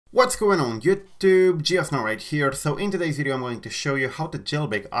What's going on YouTube? GeoSnow right here. So in today's video I'm going to show you how to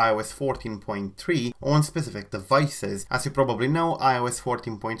jailbreak iOS 14.3 on specific devices. As you probably know, iOS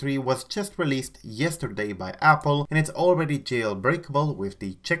 14.3 was just released yesterday by Apple and it's already jailbreakable with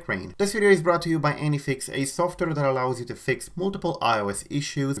the CheckRa1n. This video is brought to you by AnyFix, a software that allows you to fix multiple iOS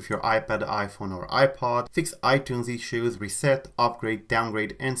issues with your iPad, iPhone or iPod, fix iTunes issues, reset, upgrade,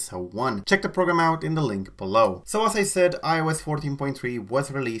 downgrade and so on. Check the program out in the link below. So as I said, iOS 14.3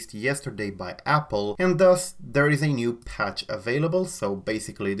 was released yesterday by Apple and thus there is a new patch available. So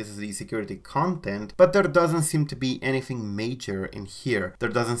basically this is the security content, but there doesn't seem to be anything major in here. There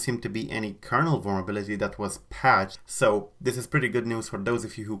doesn't seem to be any kernel vulnerability that was patched, so this is pretty good news for those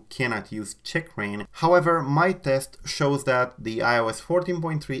of you who cannot use CheckRa1n. However, my test shows that the iOS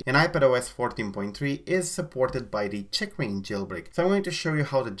 14.3 and iPadOS 14.3 is supported by the CheckRa1n jailbreak. So I'm going to show you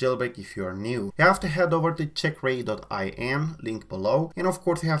how to jailbreak if you are new. You have to head over to CheckRa1n, link below, and of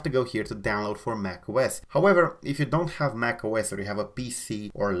course you have to go here to download for macOS. However, if you don't have macOS or you have a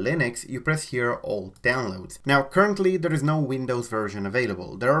PC or Linux, you press here all downloads. Now currently there is no Windows version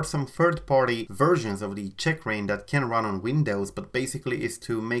available. There are some third-party versions of the CheckRa1n that can run on Windows, but basically is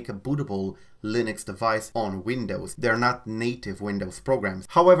to make a bootable Linux device on Windows. They're not native Windows programs.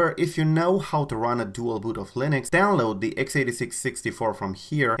 However, if you know how to run a dual boot of Linux, download the x86-64 from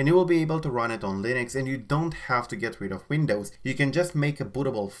here and you will be able to run it on Linux and you don't have to get rid of Windows. You can just make a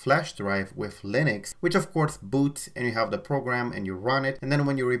bootable flash drive with Linux, which of course boots and you have the program and you run it, and then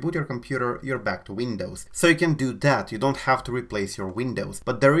when you reboot your computer, you're back to Windows. So you can do that. You don't have to replace your Windows,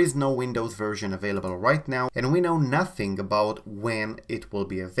 but there is no Windows version available right now and we know nothing about when it will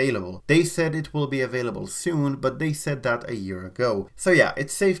be available. They said it will be available soon, but they said that a year ago. So yeah,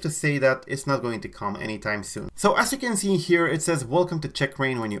 it's safe to say that it's not going to come anytime soon. So as you can see here, it says welcome to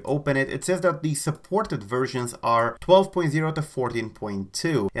CheckRa1n when you open it. It says that the supported versions are 12.0 to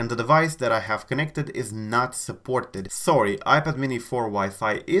 14.2 and the device that I have connected is not supported. Sorry, iPad mini 4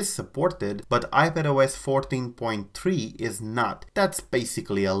 Wi-Fi is supported, but iPadOS 14.3 is not. That's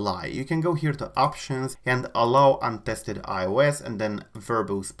basically a lie. You can go here to options and allow untested iOS and then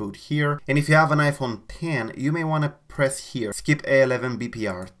verbose boot here. And if you have an iPhone 10, you may want to press here, skip A11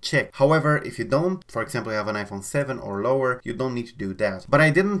 BPR check. However, if you don't, for example, you have an iPhone 7 or lower, you don't need to do that. But I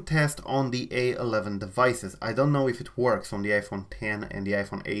didn't test on the A11 devices. I don't know if it works on the iPhone 10 and the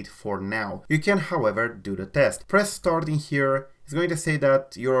iPhone 8 for now. You can, however, do the test. Press start in here. It's going to say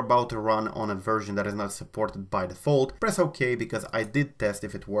that you're about to run on a version that is not supported by default. Press OK because I did test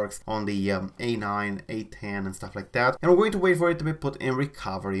if it works on the A9, A10 and stuff like that. And we're going to wait for it to be put in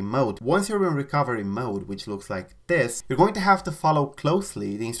recovery mode. Once you're in recovery mode, which looks like this, you're going to have to follow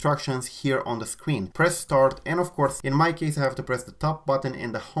closely the instructions here on the screen. Press start, and of course, in my case, I have to press the top button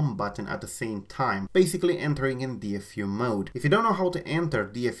and the home button at the same time, basically entering in DFU mode. If you don't know how to enter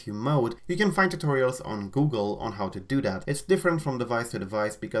DFU mode, you can find tutorials on Google on how to do that. It's different from device to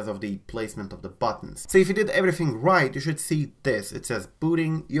device because of the placement of the buttons. So if you did everything right, you should see this. It says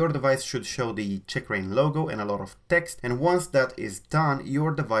booting. Your device should show the CheckRa1n logo and a lot of text, and once that is done,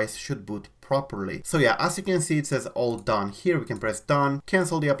 your device should boot properly. So yeah, as you can see, it says all done. Here we can press done,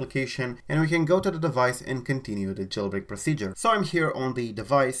 cancel the application, and we can go to the device and continue the jailbreak procedure. So I'm here on the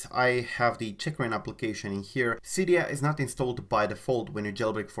device. I have the CheckRa1n application in here. Cydia is not installed by default when you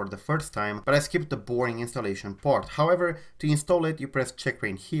jailbreak for the first time, but I skipped the boring installation part. However, to install it, you press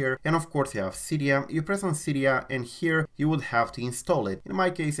CheckRa1n here, and of course you have Cydia. You press on Cydia, and here you would have to install it. In my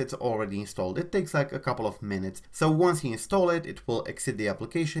case, it's already installed. It takes like a couple of minutes. So once you install it, it will exit the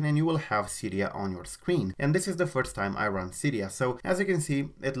application and you will have Cydia on your screen. And this is the first time I run Cydia, so as you can see,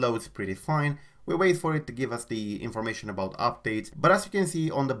 it loads pretty fine. We wait for it to give us the information about updates, but as you can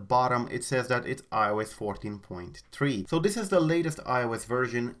see on the bottom, it says that it's iOS 14.3. So this is the latest iOS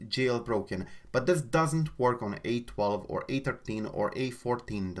version jailbroken, but this doesn't work on A12 or A13 or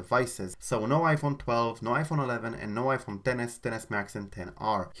A14 devices. So no iPhone 12, no iPhone 11, and no iPhone XS, XS Max, and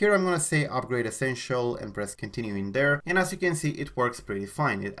XR. Here I'm gonna say upgrade essential and press continue in there, and as you can see, it works pretty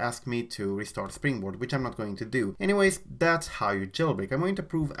fine. It asked me to restart Springboard, which I'm not going to do. Anyways, that's how you jailbreak. I'm going to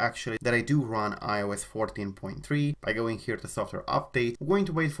prove actually that I do run iOS 14.3 by going here to software update. We're going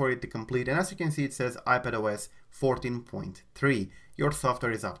to wait for it to complete, and as you can see, it says iPadOS 14.3. Your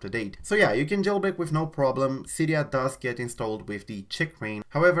software is up to date. So yeah, you can jailbreak with no problem. Cydia does get installed with the CheckRa1n.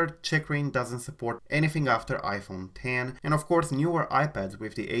 However, CheckRa1n doesn't support anything after iPhone 10. And of course, newer iPads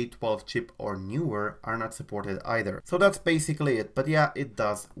with the A12 chip or newer are not supported either. So that's basically it. But yeah, it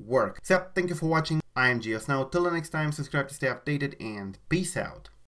does work. So yeah, thank you for watching. I am GeoSnow. Till the next time, subscribe to stay updated and peace out.